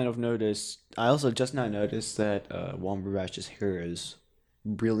also just now noticed that Womberbash's hair is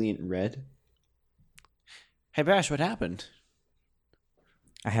brilliant red. Hey Bash, what happened?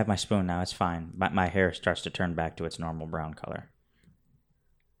 I have my spoon now. It's fine. My hair starts to turn back to its normal brown color.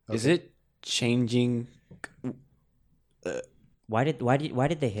 Is it changing? Why did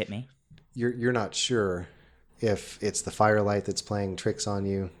they hit me? You're not sure if it's the firelight that's playing tricks on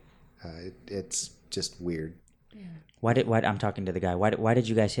you. It's just weird. Why I'm talking to the guy. Why did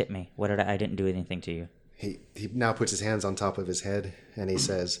you guys hit me? I didn't do anything to you. He now puts his hands on top of his head and he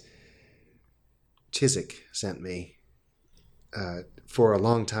says, "Chiswick sent me. For a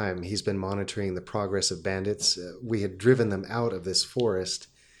long time, he's been monitoring the progress of bandits. We had driven them out of this forest,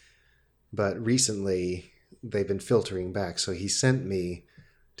 but recently they've been filtering back. So he sent me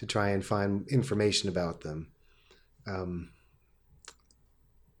to try and find information about them.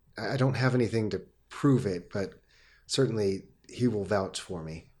 I don't have anything to prove it, but certainly he will vouch for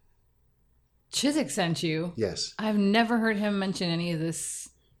me." Chiswick sent you. Yes. I've never heard him mention any of this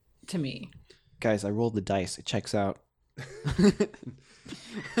to me. Guys, I rolled the dice. It checks out. You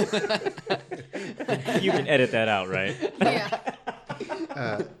can edit that out, right?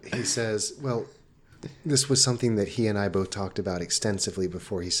 Yeah. He says, "Well, this was something that he and I both talked about extensively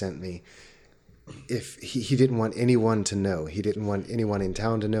before he sent me. If he didn't want anyone to know, he didn't want anyone in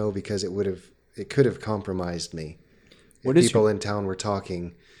town to know because it could have compromised me. What If is people in town were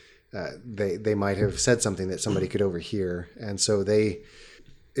talking, they might have said something that somebody could overhear, and so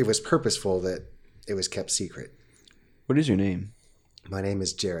it was purposeful that it was kept secret. What is your name? My name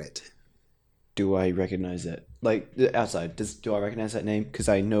is Jarrett." Do I recognize that? Like outside, do I recognize that name? Because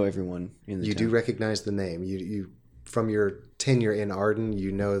I know everyone in the You town. do recognize the name. You from your tenure in Arden,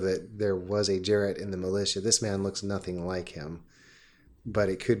 you know that there was a Jarrett in the militia. This man looks nothing like him, but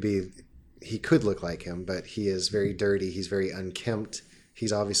he could look like him, but he is very dirty. He's very unkempt.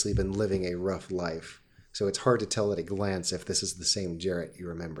 He's obviously been living a rough life. So it's hard to tell at a glance if this is the same Jarrett you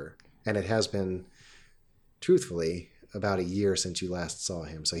remember. And it has been, truthfully, about a year since you last saw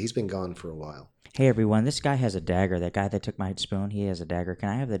him. So he's been gone for a while. Hey everyone, this guy has a dagger. That guy that took my spoon, he has a dagger. Can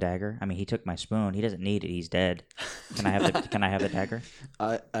I have the dagger? I mean, he took my spoon. He doesn't need it. He's dead. Can I have the dagger?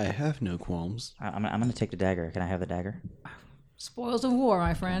 I have no qualms. I'm gonna take the dagger. Can I have the dagger? Spoils of war,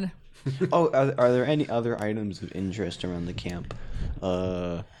 my friend. Oh, are there any other items of interest around the camp?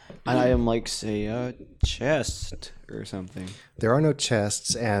 An item like, say, a chest or something. There are no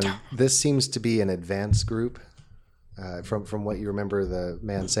chests, and this seems to be an advanced group. From what you remember the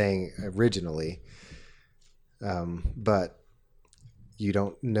man saying originally, but you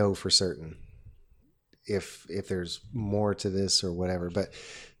don't know for certain if there's more to this or whatever. But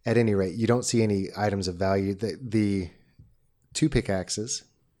at any rate, you don't see any items of value. The 2 pickaxes.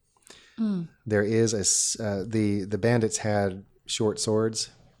 There is the bandits had short swords,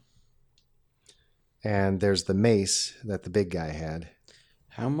 and there's the mace that the big guy had.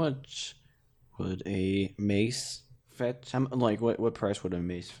 How much would a mace fetch? What price would a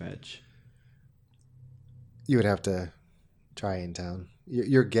mace fetch? You would have to try in town.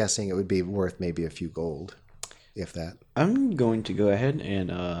 You're guessing it would be worth maybe a few gold. if that. I'm going to go ahead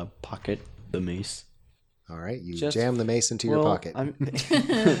and pocket the mace. All right, you Just- jam the mace into your pocket.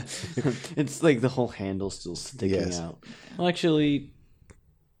 It's like the whole handle's still sticking Yes. out. Well, actually,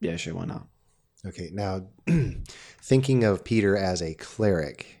 yeah, sure, why not? Okay, now thinking of Peter as a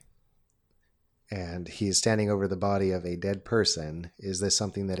cleric, and he is standing over the body of a dead person, is this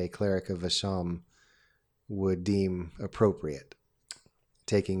something that a cleric of Vasham would deem appropriate?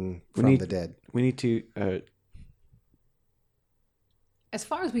 Taking from the dead. We need to. As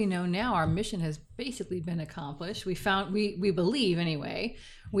far as we know now, our mission has basically been accomplished. We believe anyway,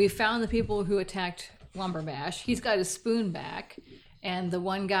 we found the people who attacked Lumberbash. He's got his spoon back, and the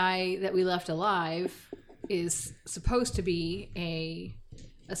one guy that we left alive is supposed to be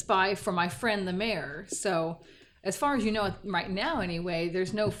a spy for my friend the mayor. So as far as you know right now anyway,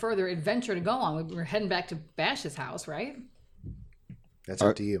 there's no further adventure to go on. We're heading back to Bash's house, right? That's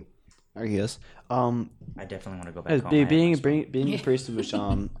up to you. I guess. I definitely want to go back As home. being I have my being a priest of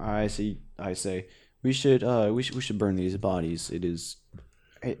Vasham, I say we should burn these bodies. It is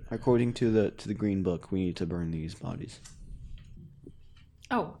according to the green book. We need to burn these bodies.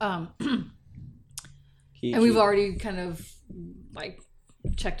 Oh, and we've already kind of like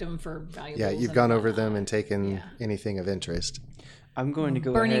checked them for valuables. Yeah, you've and gone over whatnot. them and taken Yeah. anything of interest. I'm going to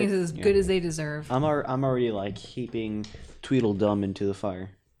go Burning ahead. is as good as they deserve. I'm already like heaping Tweedledum into the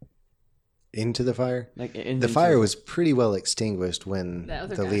fire. Into the fire? Like The fire was pretty well extinguished when The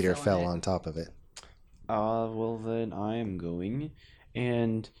other the guy leader fell in fell it. on top of it. Well then I am going,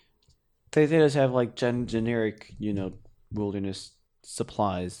 and they just have like generic, wilderness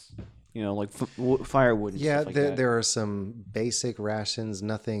supplies, like firewood. And Yeah, stuff like that. there are some basic rations,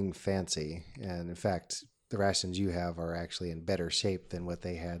 nothing fancy. And in fact, the rations you have are actually in better shape than what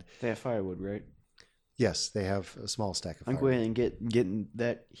they had. They have firewood, right? Yes, they have a small stack of I'm firewood. going and getting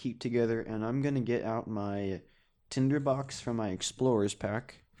that heap together, and I'm gonna get out my tinderbox from my explorer's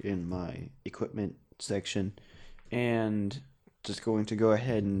pack in my equipment section, and just going to go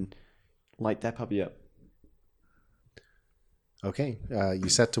ahead and light that puppy up. Okay, you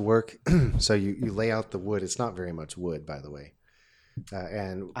set to work. So you lay out the wood. It's not very much wood, by the way.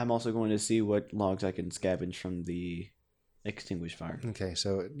 And I'm also going to see what logs I can scavenge from the extinguished fire. okay,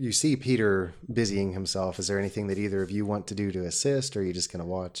 so you see Peter busying himself. Is there anything that either of you want to do to assist, or are you just going to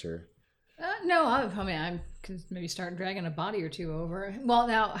watch? Or No, I mean, I could maybe start dragging a body or two over. Well,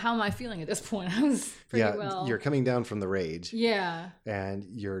 now, how am I feeling at this point? I was pretty yeah, well. you're coming down from the rage. Yeah. And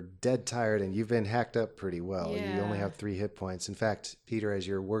you're dead tired, and you've been hacked up pretty well. You only Yeah. have 3 hit points. In fact, Peter, as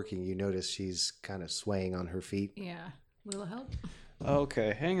you're working, you notice she's kind of swaying on her feet. Yeah. Little help.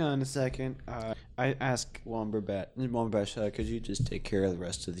 Okay, hang on a second. I asked Womberbash, could you just take care of the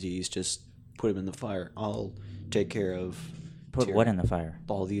rest of these? Just put them in the fire. I'll take care of Put what in the fire?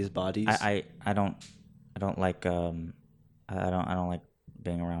 all these bodies. I don't like I don't like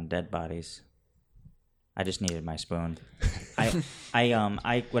being around dead bodies. I just needed my spoon.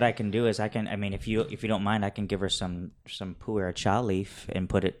 I what I can do is if you don't mind, I can give her some pu'er cha leaf and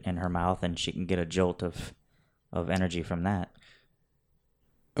put it in her mouth, and she can get a jolt of energy from that.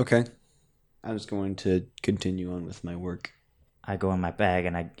 Okay. I'm just going to continue on with my work. I go in my bag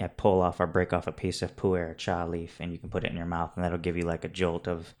and I pull off or break off a piece of pu'er cha leaf, and you can put it in your mouth, and that'll give you like a jolt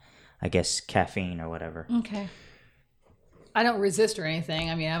of, I guess, caffeine or whatever. Okay. I don't resist or anything.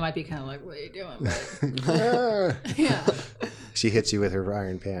 I mean, I might be kind of like, what are you doing? But, yeah. She hits you with her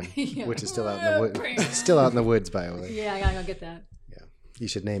iron pan, Yeah. which is still out in the wood. Still out in the woods, by the way. Yeah, I gotta go get that. You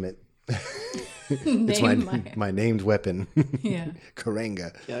should name it. It's Name my named weapon, Yeah.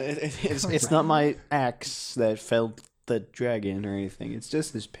 Karanga. Yeah, it's not my axe that felled the dragon or anything. It's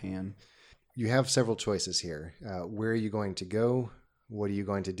just this pan. You have several choices here. Where are you going to go? What are you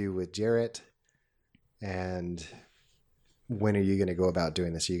going to do with Jarrett? And when are you going to go about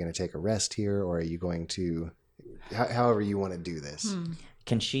doing this? Are you going to take a rest here, or are you going to, however you want to do this?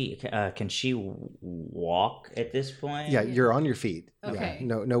 Can she walk at this point? Yeah, you're on your feet. Okay.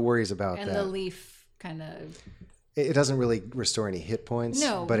 Yeah, no worries about And that. the leaf kind of, It doesn't really restore any hit points,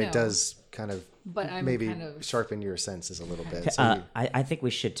 No, but no. it does kind of but I'm maybe kind of sharpen your senses a little bit. So I think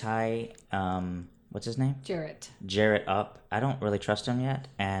we should tie what's his name? Jarrett up. I don't really trust him yet,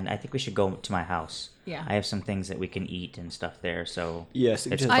 and I think we should go to my house. Yeah. I have some things that we can eat and stuff there. So Yes,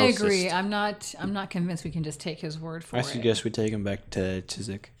 it's just- I closest. agree. I'm not convinced we can just take his word for I it. suggest we take him back to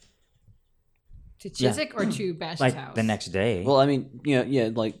Chiswick. To Chiswick or to Bash's Like house? the next day. Well, I mean, yeah,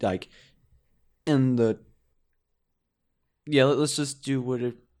 like in the. Yeah, let's just do what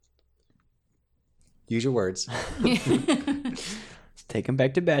it. use your words. Let's take him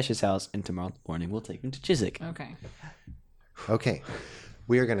back to Bash's house, and tomorrow morning we'll take him to Chiswick. Okay. Okay,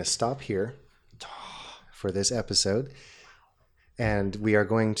 we are going to stop here for this episode. And we are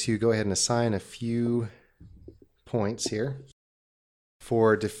going to go ahead and assign a few points here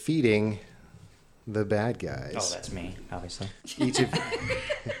for defeating the bad guys. Oh, that's me, obviously. Each of That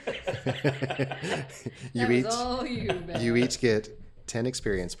was all you, Ben. you each get 10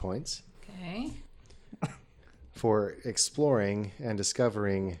 experience points Okay. for exploring and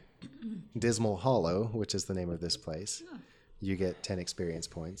discovering Dismal Hollow, which is the name of this place. You get 10 experience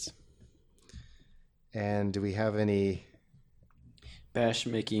points. And do we have any... Bash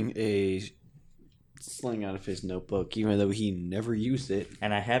making a sling out of his notebook, even though he never used it.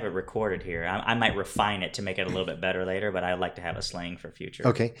 And I have it recorded here. I might refine it to make it a little bit better later, but I'd like to have a sling for future.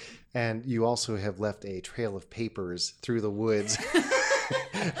 Okay. And you also have left a trail of papers through the woods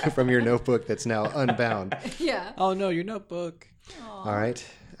from your notebook that's now unbound. Yeah. Oh no, your notebook. All right.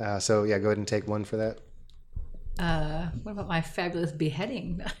 So, yeah, go ahead and take one for that. What about my fabulous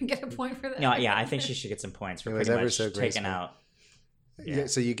beheading? Did I get a point for that? No, yeah, I think she should get some points for It was pretty ever much so taking graceful. out. Yeah.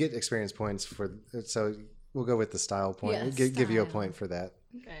 So you get experience points for... So we'll go with the style point. Yeah, We'll give you a style. point for that.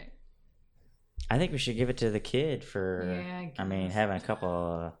 Okay. I think we should give it to the kid for, Yeah, I I mean, guess. having a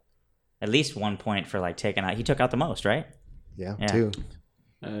couple, at least 1 point for like taking out. He took out the most, right? Yeah, Yeah. 2.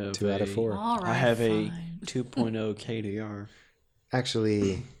 I have 2 out of a- 4. All right. I have fine. a 2.0 KDR.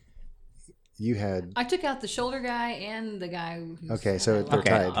 Actually, you had... I took out the shoulder guy and the guy who's... Okay, so they're Okay.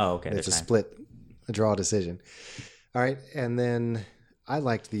 tied. Oh, okay, It's a they're tied. a draw decision. All right, and then I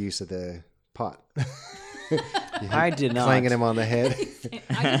liked the use of the pot. I did not. Clanging him on the head.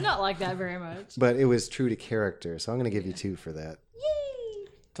 I did not like that very much. But it was true to character, so I'm going to give you 2 for that.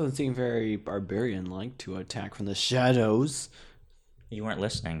 Doesn't seem very barbarian-like to attack from the shadows. You weren't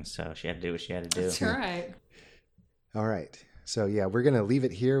listening, so she had to do what she had to do. That's right. All right. So, yeah, we're going to leave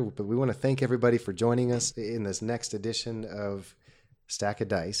it here, but we want to thank everybody for joining us in this next edition of Stack of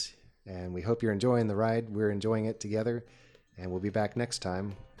Dice. And we hope you're enjoying the ride. We're enjoying it together. And we'll be back next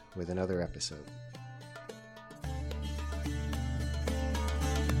time with another episode.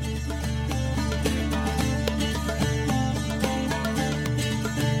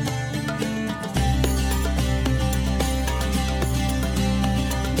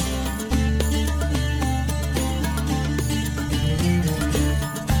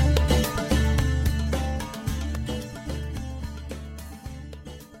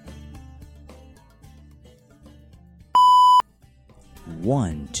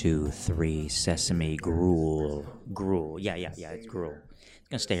 One, two, three, sesame gruel. Gruel. Yeah, it's gruel. It's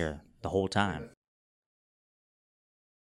gonna stay here the whole time.